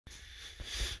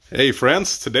Hey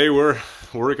friends, today we're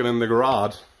working in the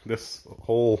garage. This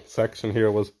whole section here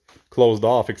was closed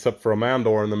off except for a man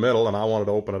door in the middle, and I wanted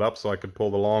to open it up so I could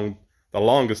pull the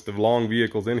longest of long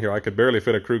vehicles in here. I could barely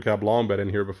fit a crew cab long bed in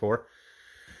here before.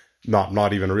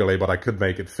 Not even really, but I could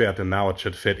make it fit, and now it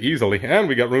should fit easily. And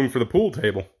we got room for the pool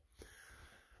table.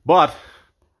 But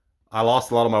I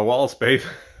lost a lot of my wall space,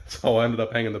 so I ended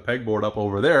up hanging the pegboard up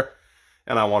over there,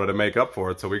 and I wanted to make up for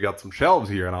it. So we got some shelves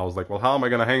here, and I was like, well, how am I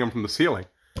going to hang them from the ceiling?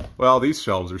 Well, these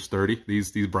shelves are sturdy.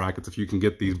 These brackets, if you can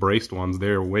get these braced ones,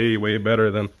 they're way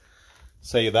better than,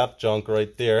 say, that junk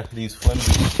right there. These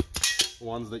flimsy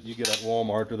ones that you get at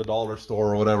Walmart or the dollar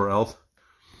store or whatever else.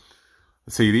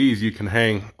 See, these you can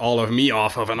hang all of me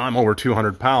off of, and I'm over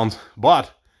 200 pounds.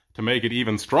 But to make it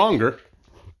even stronger,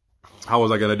 how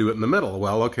was I going to do it in the middle?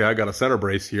 Well, okay, I got a center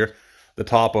brace here, the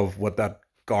top of what that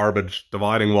garbage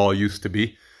dividing wall used to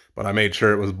be. But I made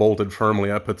sure it was bolted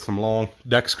firmly. I put some long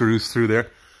deck screws through there,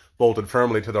 bolted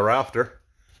firmly to the rafter,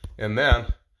 and then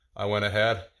I went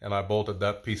ahead and I bolted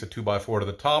that piece of 2x4 to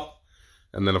the top,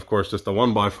 and then of course just a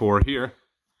 1x4 here,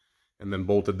 and then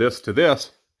bolted this to this.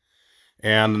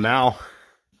 And now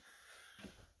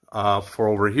for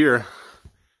over here,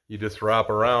 you just wrap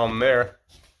around there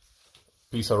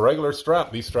piece of regular strap.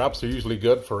 These straps are usually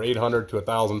good for 800 to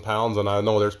 1,000 pounds, and I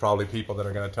know there's probably people that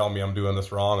are going to tell me I'm doing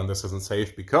this wrong and this isn't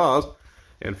safe because,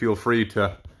 and feel free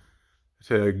to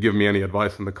give me any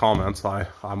advice in the comments.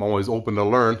 I'm always open to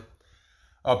learn.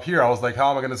 Up here, I was like,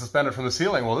 how am I going to suspend it from the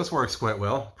ceiling? Well, this works quite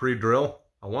well. Pre-drill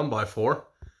a 1x4,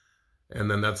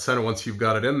 and then that center, once you've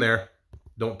got it in there,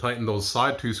 don't tighten those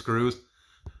side two screws.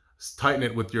 Tighten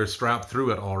it with your strap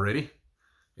through it already.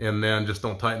 And then just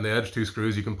don't tighten the edge two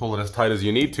screws. You can pull it as tight as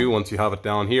you need to once you have it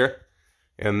down here.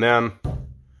 And then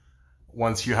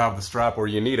once you have the strap where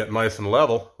you need it nice and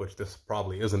level, which this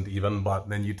probably isn't even, but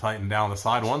then you tighten down the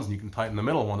side ones and you can tighten the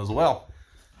middle one as well.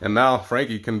 And now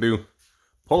Frankie can do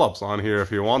pull-ups on here if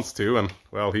he wants to. And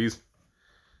well, he's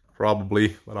probably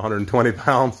about 120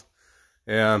 pounds.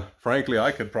 And frankly,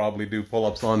 I could probably do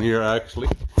pull-ups on here actually.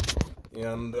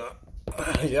 And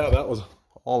yeah, that was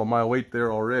all of my weight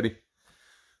there already.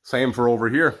 Same for over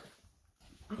here.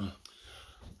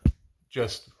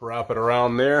 Just wrap it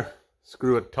around there,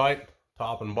 screw it tight,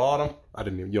 top and bottom.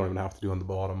 You don't even have to do on the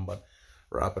bottom, but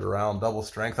wrap it around, double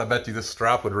strength. I bet you this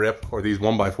strap would rip, or these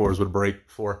 1x4s would break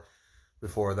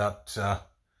before that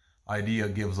idea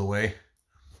gives away.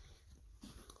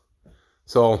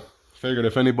 So, figured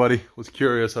if anybody was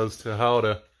curious as to how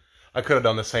to, I could have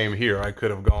done the same here. I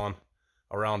could have gone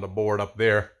around a board up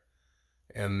there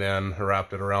and then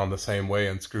wrapped it around the same way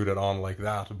and screwed it on like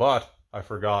that. But I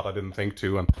forgot, I didn't think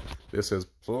to, and this is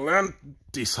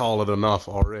plenty solid enough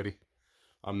already.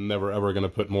 I'm never ever going to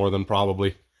put more than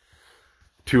probably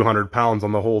 200 pounds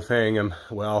on the whole thing, and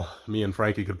well, me and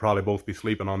Frankie could probably both be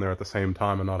sleeping on there at the same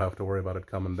time and not have to worry about it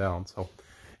coming down. So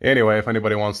anyway, if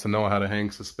anybody wants to know how to hang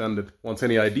suspended, wants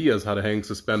any ideas how to hang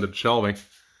suspended shelving,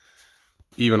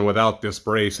 even without this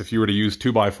brace, if you were to use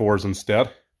 2x4s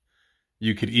instead,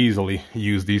 you could easily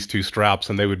use these two straps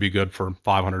and they would be good for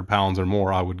 500 pounds or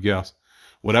more, I would guess.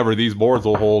 Whatever these boards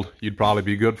will hold, you'd probably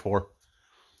be good for.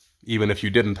 Even if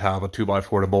you didn't have a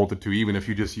 2x4 to bolt it to, even if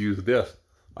you just used this,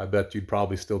 I bet you'd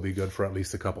probably still be good for at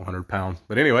least a couple hundred pounds.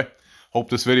 But anyway, hope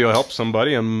this video helps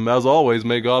somebody, and as always,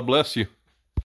 may God bless you.